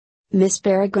Miss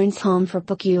Peregrine's Home for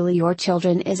Peculiar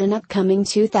Children is an upcoming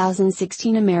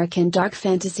 2016 American dark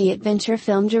fantasy adventure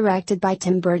film directed by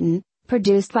Tim Burton,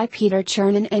 produced by Peter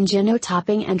Chernin and Gino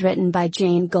Topping and written by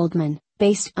Jane Goldman,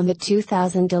 based on the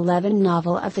 2011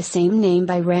 novel of the same name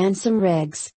by Ransom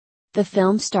Riggs. The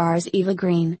film stars Eva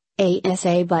Green,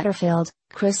 Asa Butterfield,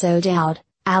 Chris O'Dowd,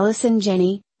 Allison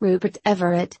Janney, Rupert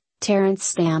Everett, Terence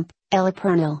Stamp, Ella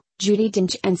Purnell, Judi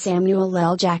Dench and Samuel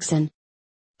L. Jackson.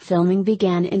 Filming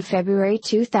began in February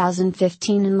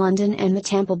 2015 in London and the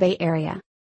Tampa Bay area.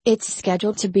 It's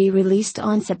scheduled to be released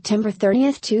on September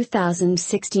 30,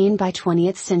 2016 by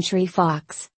 20th Century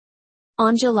Fox.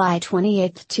 On July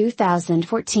 28,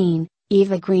 2014,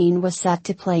 Eva Green was set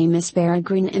to play Miss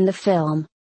Peregrine in the film.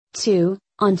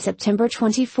 On September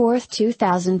 24,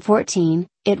 2014,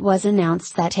 it was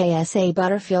announced that Asa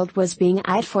Butterfield was being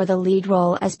eyed for the lead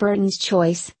role as Burton's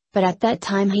choice, but at that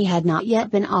time he had not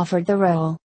yet been offered the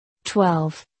role.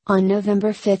 On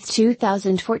November 5,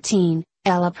 2014,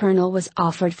 Ella Purnell was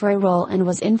offered for a role and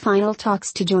was in final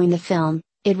talks to join the film.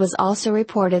 It was also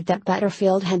reported that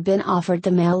Butterfield had been offered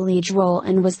the male lead role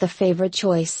and was the favored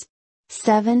choice.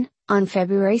 On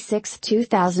February 6,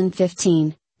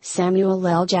 2015, Samuel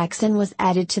L. Jackson was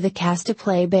added to the cast to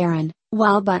play Baron,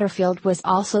 while Butterfield was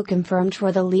also confirmed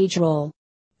for the lead role.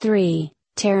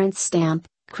 Terence Stamp,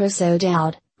 Chris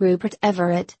O'Dowd, Rupert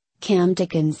Everett, Cam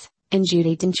Dickens, and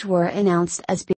Judi Dench were announced as